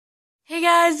Hey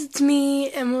guys, it's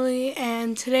me, Emily,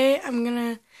 and today I'm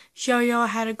gonna show y'all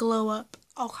how to glow up.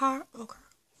 Okay.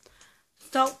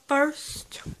 So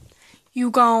first,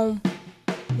 you gon'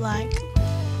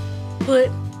 put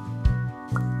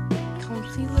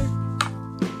concealer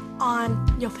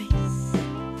on your face,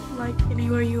 like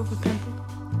anywhere you have a pimple,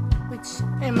 which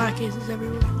in my case is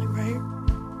everywhere, like right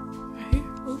here,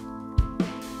 ooh,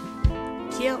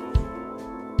 cute.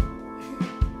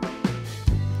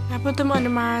 I put them under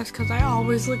my eyes because I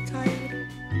always look tired.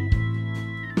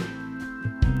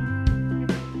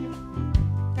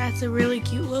 That's a really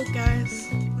cute look, guys.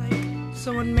 Like,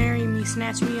 someone marry me,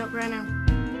 snatch me up right now.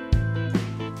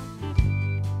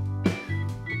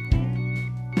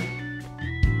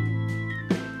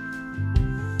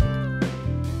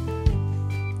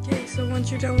 Okay, so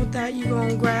once you're done with that, you're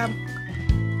gonna grab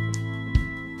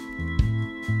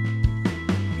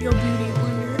your beauty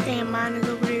blender, and mine is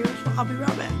over there, so I'll be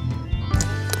right back.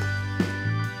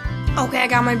 Okay, I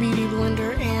got my beauty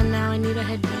blender, and now I need a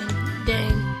headband.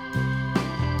 Dang.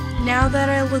 Now that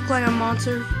I look like a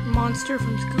monster from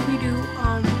Scooby-Doo,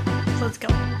 let's go.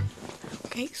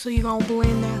 Okay, so you're gonna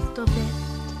blend that stuff in.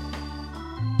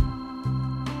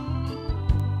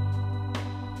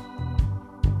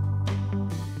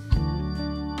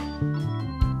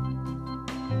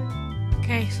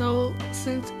 Okay, so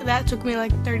since that took me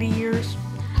like 30 years,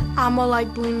 I'ma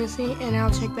blend this in, and I'll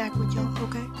check back with y'all.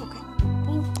 Okay.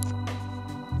 Ooh.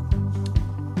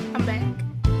 I'm back.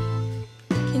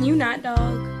 Can you not,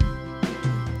 dog?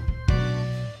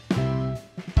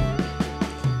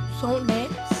 So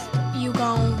next, you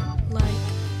gon'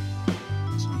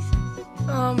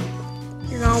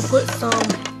 you're gonna put some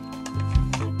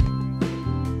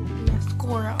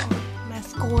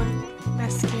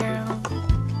mascara on.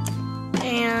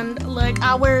 And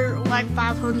I wear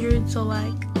 500, so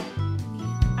I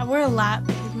wear a lot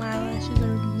because my eyelashes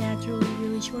are naturally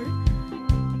really short.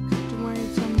 I'm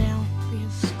wearing some now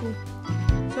because of school.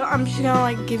 So I'm just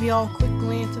gonna give y'all a quick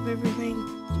glance of everything.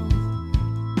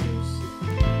 So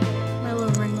here's my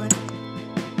little ring light.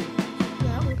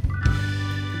 That one.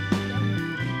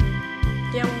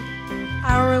 That one. I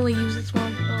don't really use this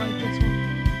one, but this one.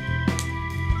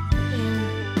 And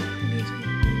this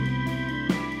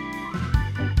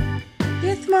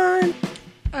one.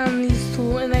 These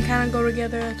two, and they kind of go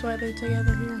together. That's why they're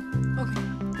together here. Okay.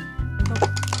 So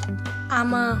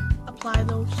I'ma apply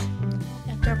those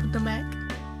after I put them back.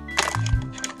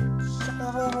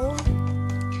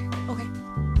 Okay.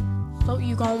 So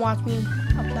you gonna watch me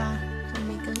apply some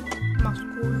makeup,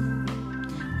 mascara.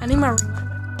 I need my ring light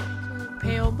back. It's a little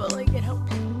pale, but it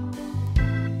helps.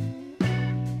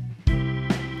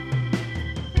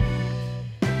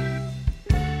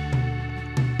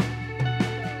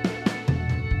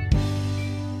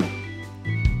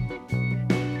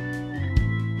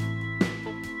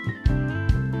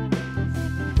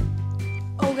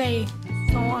 Okay,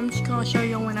 so I'm just gonna show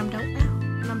you when I'm done now.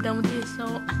 When I'm done with this, so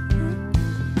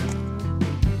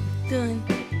done.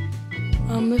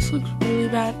 This looks really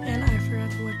bad, and I forgot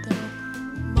to wipe that up.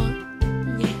 But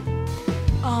yeah.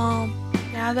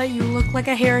 Now that you look like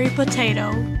a hairy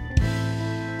potato,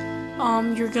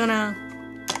 you're gonna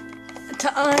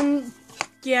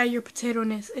your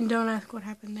potato-ness, and don't ask what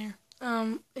happened there.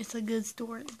 It's a good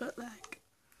story, but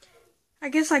I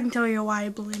guess I can tell you why I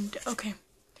blended. Okay.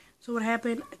 So what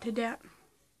happened to that?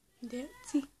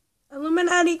 See?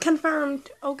 Illuminati confirmed.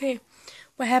 Okay.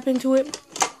 What happened to it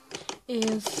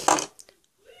is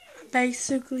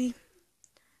basically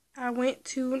I went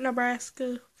to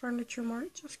Nebraska Furniture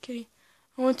Mart. Just kidding.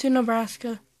 I went to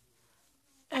Nebraska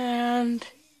and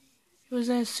it was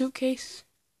in a suitcase.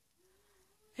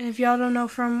 And if y'all don't know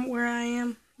from where I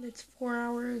am, it's 4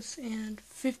 hours and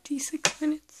 56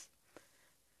 minutes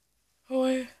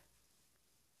away.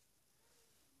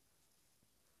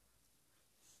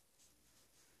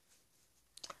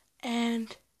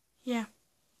 And yeah.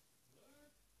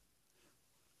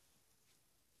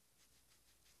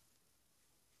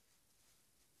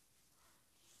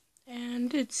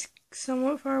 And it's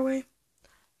somewhat far away,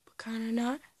 but kind of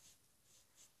not.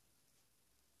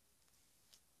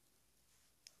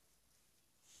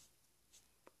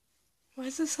 Why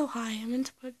is this so high? I meant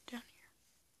to put it down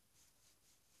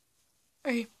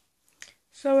here. Okay.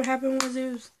 So what happened was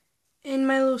it was in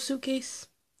my little suitcase,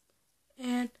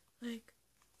 and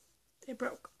it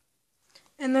broke.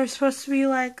 And they're supposed to be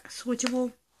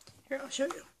switchable. Here, I'll show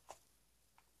you.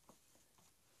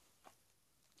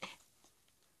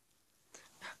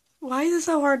 Why is it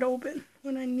so hard to open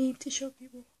when I need to show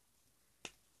people?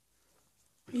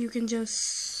 You can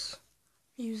just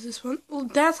use this one. Well,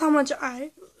 that's how much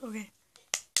okay.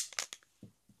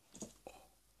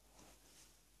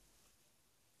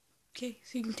 Okay,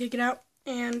 so you can take it out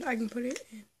and I can put it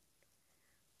in.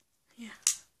 Yeah.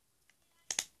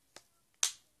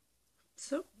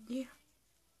 So, yeah.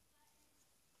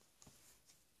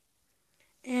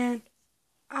 And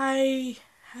I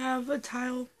have a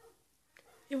tile.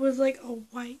 It was like a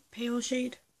white pale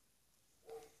shade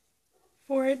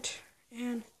for it.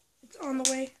 And it's on the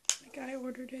way. Like I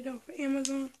ordered it off of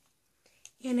Amazon.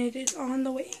 And it is on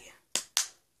the way.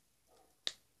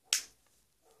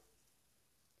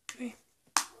 Okay.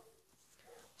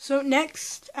 So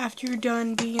next, after you're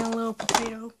done being a little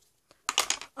potato,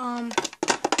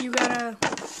 you gotta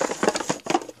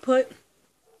put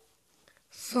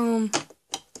some,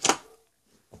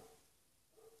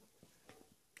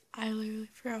 I literally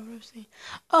forgot what I was saying.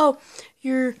 Oh,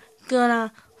 you're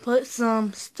gonna put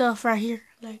some stuff right here,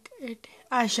 like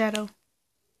eyeshadow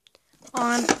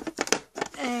on,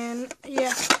 and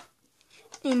yeah,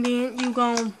 and then you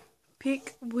gonna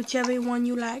pick whichever one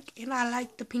you like, and I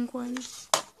like the pink ones,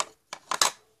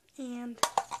 and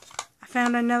I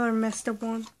found another messed up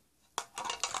one.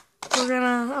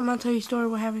 I'm gonna tell you a story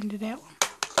what happened to that one.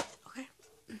 Okay.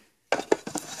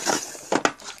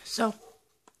 So,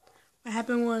 what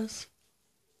happened was,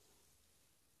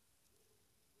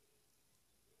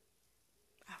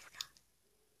 I forgot.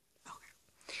 Okay.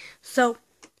 So,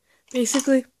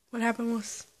 basically, what happened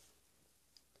was,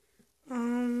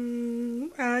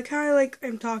 I kind of like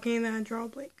am talking and then I draw a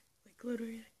blank, like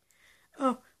literally.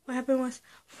 Oh, what happened was,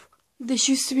 this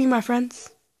used to be my friend's,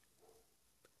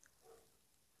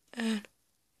 and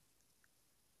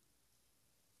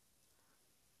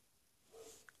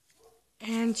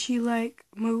she like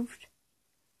moved,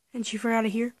 and she forgot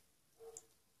it here.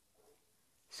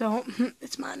 So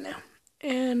it's mine now,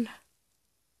 and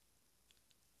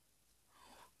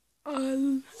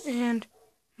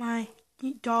my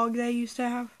dog that I used to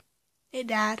have, it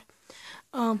died.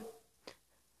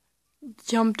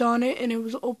 Jumped on it and it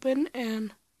was open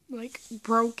and like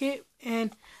broke it,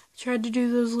 and tried to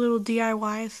do those little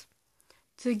DIYs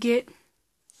to get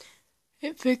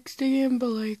it fixed again, but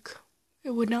like it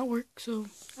would not work, so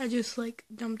I just like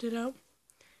dumped it out.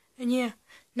 And yeah,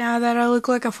 now that I look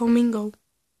like a flamingo.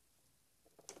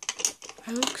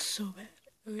 I look so bad.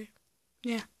 Okay.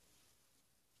 Yeah.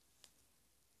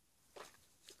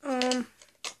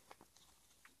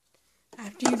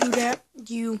 After you do that,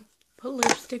 you put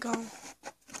lipstick on.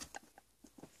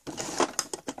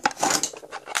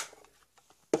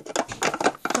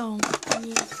 So,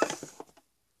 yeah.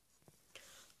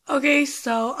 Okay,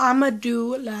 so I'ma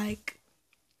do like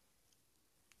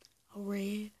a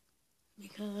red,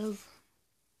 because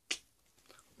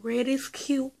red is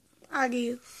cute, I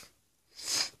guess.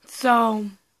 So,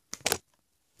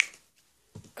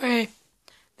 okay,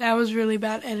 that was really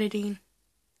bad editing.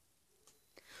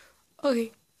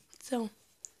 Okay, so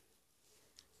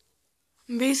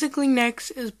basically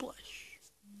next is blush.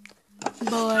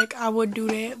 But like I would do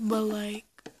that, but like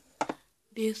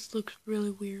this looks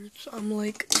really weird. So I'm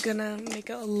like gonna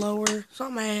make it a lower so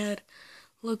on my head.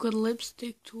 Liquid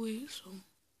lipstick to it, so.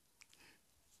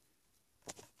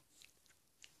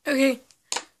 Okay,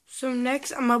 so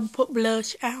next I'm gonna put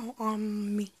blush out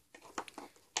on me.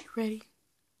 You ready?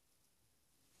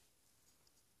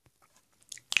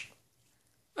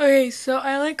 Okay, so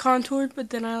I like contoured, but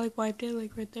then I like wiped it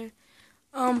like right there.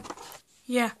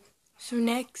 Yeah. So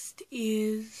next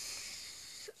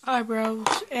is eyebrows,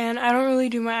 and I don't really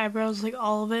do my eyebrows like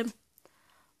all of it,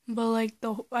 but like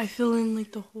I fill in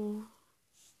like the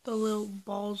little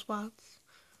bald spots.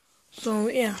 So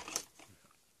yeah.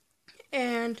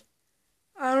 And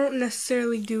I don't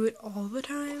necessarily do it all the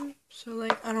time, so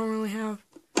like I don't really have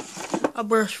a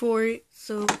brush for it,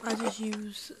 so I just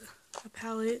use a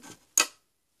palette.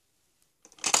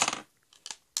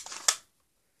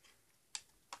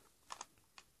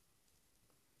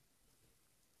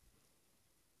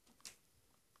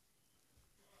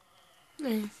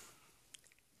 There.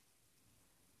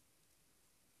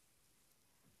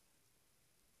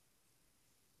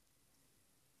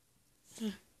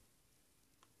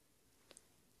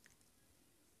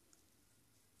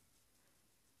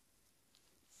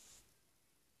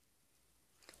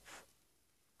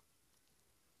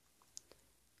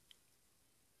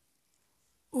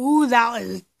 Ooh, that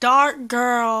was dark,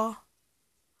 girl.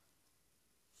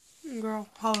 Girl,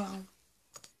 hold on.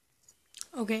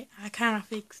 Okay, I kind of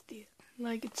fixed it.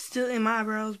 Like, it's still in my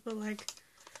eyebrows, but like,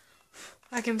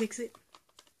 I can fix it.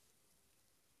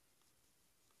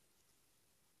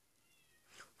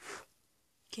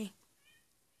 Okay.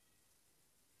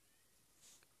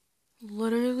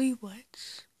 Literally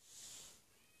what?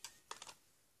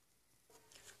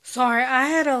 Sorry, I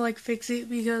had to like fix it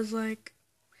because like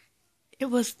it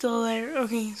was still there.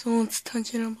 Okay, so let's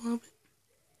touch it up a little bit.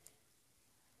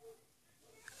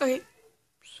 Okay,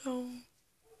 so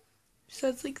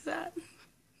it's like that,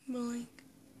 but like,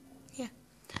 yeah.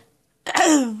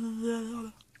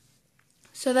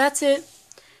 So that's it,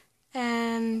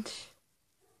 and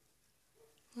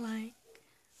like,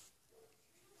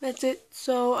 that's it.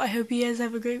 So I hope you guys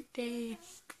have a great day.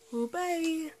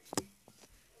 Bye.